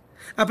antes.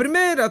 A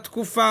primeira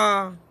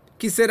tkufá,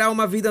 que será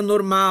uma vida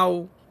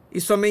normal, e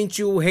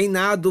somente o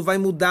reinado vai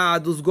mudar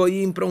dos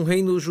goim para um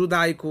reino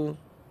judaico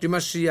de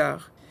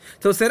Mashiach.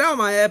 Então será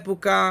uma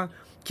época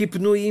que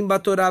pnuim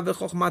batorá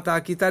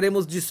vechokhmatá, que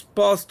estaremos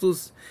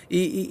dispostos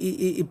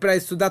e para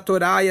estudar a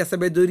Torá e a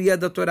sabedoria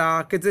da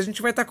Torá. Quer dizer, a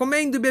gente vai estar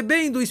comendo e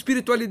bebendo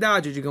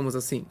espiritualidade, digamos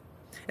assim.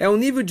 É um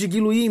nível de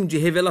giluim, de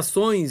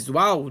revelações,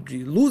 uau,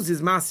 de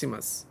luzes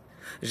máximas.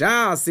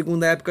 Já a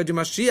segunda época de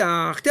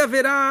Mashiach, que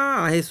haverá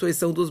a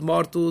ressurreição dos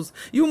mortos,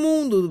 e o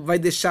mundo vai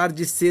deixar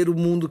de ser o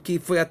mundo que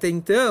foi até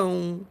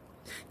então.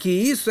 Que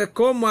isso é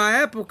como a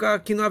época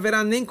que não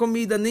haverá nem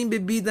comida, nem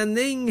bebida,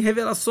 nem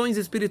revelações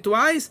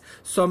espirituais,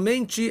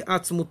 somente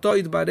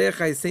Atzmutoid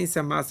Barech, a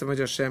essência máxima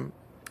de Hashem.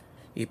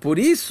 E por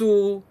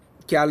isso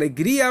que a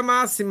alegria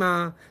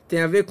máxima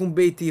tem a ver com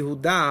Beit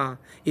Yehudá,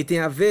 e tem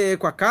a ver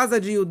com a casa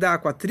de Yehudá,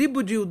 com a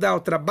tribo de Yehudá, o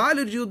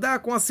trabalho de Yehudá,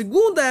 com a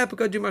segunda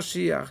época de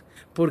Mashiach.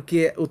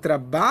 Porque o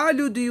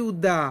trabalho de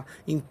Yehudá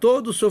em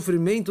todo o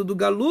sofrimento do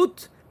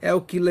Galut é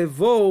o que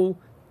levou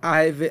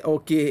o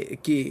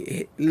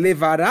que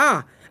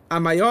levará a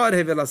maior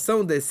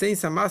revelação da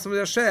essência máxima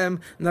de Hashem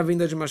na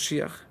vinda de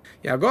Mashiach.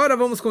 E agora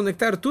vamos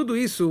conectar tudo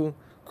isso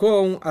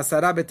com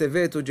Assara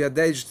Betevet, o dia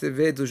 10 de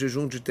Tevet, o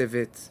jejum de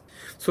Tevet.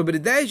 Sobre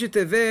 10 de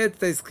Tevet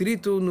está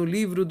escrito no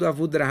livro do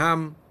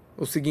Avudraham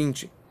o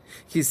seguinte,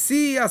 que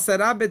se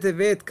Assara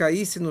Betevet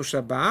caísse no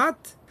Shabat,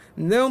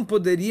 não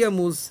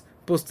poderíamos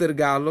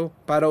postergá-lo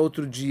para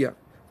outro dia.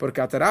 Porque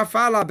a Torá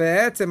fala,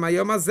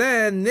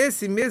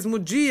 nesse mesmo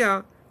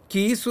dia, que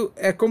isso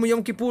é como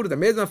Yom Kippur, da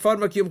mesma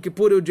forma que Yom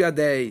Kippur é o dia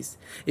 10.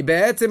 E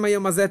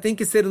tem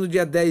que ser no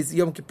dia 10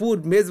 Yom Kippur,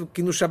 mesmo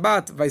que no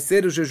Shabat vai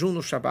ser o jejum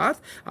no Shabat.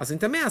 Assim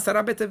também a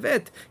Assara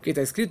Betevet, que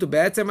está escrito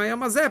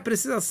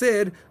precisa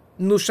ser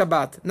no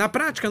Shabat. Na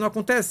prática não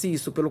acontece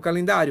isso pelo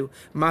calendário,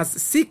 mas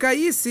se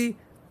caísse,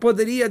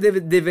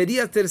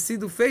 deveria ter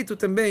sido feito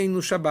também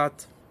no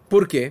Shabat.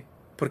 Por quê?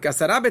 Porque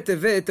Assara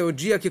Betevet é o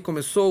dia que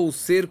começou o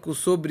cerco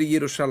sobre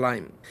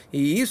Jerusalém.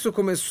 E isso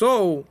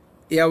começou,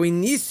 é o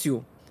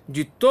início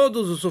de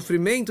todos os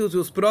sofrimentos e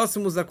os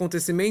próximos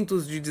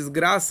acontecimentos de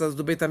desgraças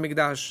do Beit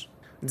HaMikdash.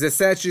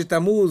 17 de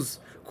Tammuz,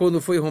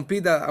 quando foi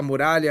rompida a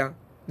muralha.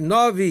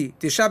 9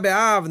 Tisha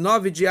B'Av,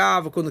 9 de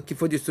Av, quando que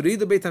foi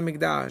destruído o Beit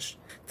HaMikdash.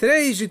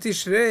 3 de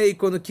Tishrei,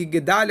 quando que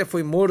Gedalia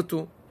foi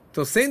morto.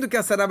 Então, sendo que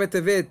Assara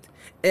Betevet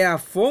é a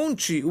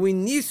fonte, o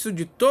início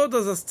de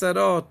todas as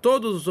tzarot,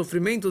 todos os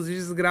sofrimentos e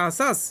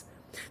desgraças,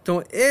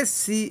 então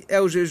esse é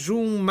o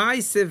jejum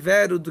mais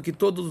severo do que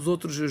todos os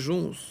outros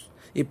jejuns.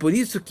 E por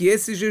isso que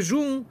esse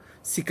jejum,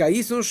 se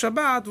caísse no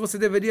Shabat, você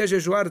deveria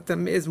jejuar até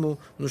mesmo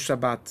no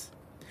Shabat.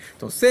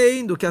 Então,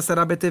 sendo que a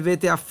Assara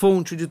Betevet é a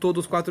fonte de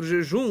todos os 4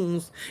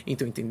 jejuns,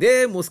 então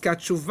entendemos que a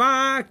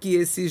tchuvá que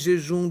esse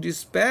jejum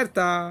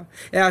desperta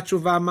é a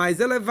tchuvá mais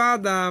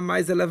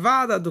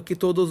elevada do que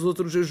todos os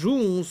outros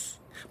jejuns,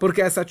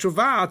 porque essa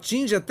tchuvá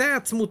atinge até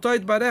a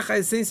tzmutoid barech, a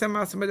essência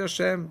máxima de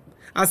Hashem,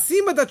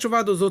 acima da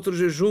tchuvá dos outros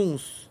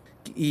jejuns.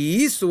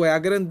 E isso é a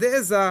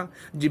grandeza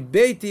de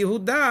Beit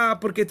Yehudá,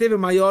 porque teve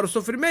maior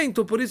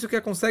sofrimento, por isso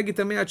que consegue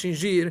também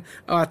atingir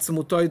a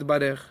tzmutoid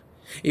barech.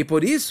 E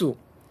por isso,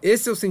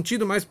 esse é o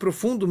sentido mais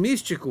profundo,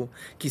 místico,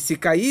 que se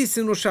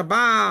caísse no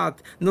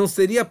Shabat, não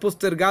seria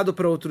postergado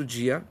para outro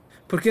dia,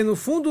 porque no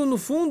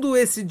fundo,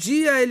 esse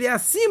dia ele é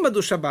acima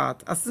do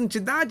Shabat, a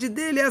santidade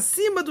dele é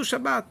acima do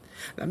Shabat.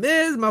 Da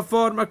mesma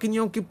forma que em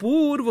Yom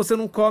Kippur, você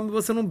não come,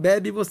 você não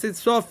bebe, você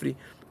sofre.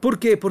 Por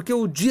quê? Porque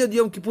o dia de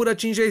Yom Kippur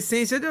atinge a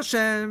essência de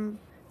Hashem.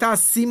 Está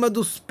acima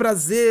dos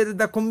prazeres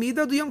da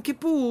comida do Yom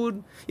Kippur.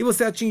 E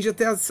você atinge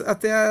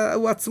até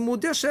o Atzmut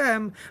de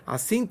Hashem.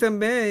 Assim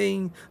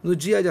também, no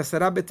dia de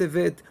Assara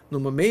Betevet, no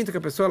momento que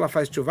a pessoa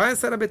faz Teshuvah em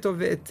Assara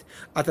Betevet,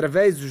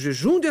 através do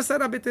jejum de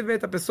Assara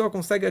Betevet, a pessoa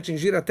consegue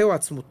atingir até o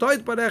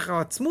Atzmutoid Parech, o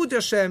Atzmut de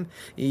Hashem.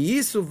 E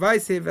isso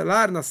vai se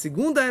revelar na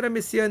segunda era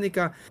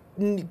messiânica,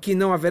 que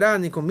não haverá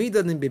nem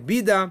comida nem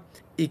bebida,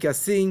 e que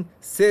assim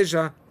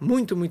seja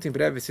muito, muito em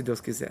breve, se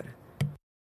Deus quiser.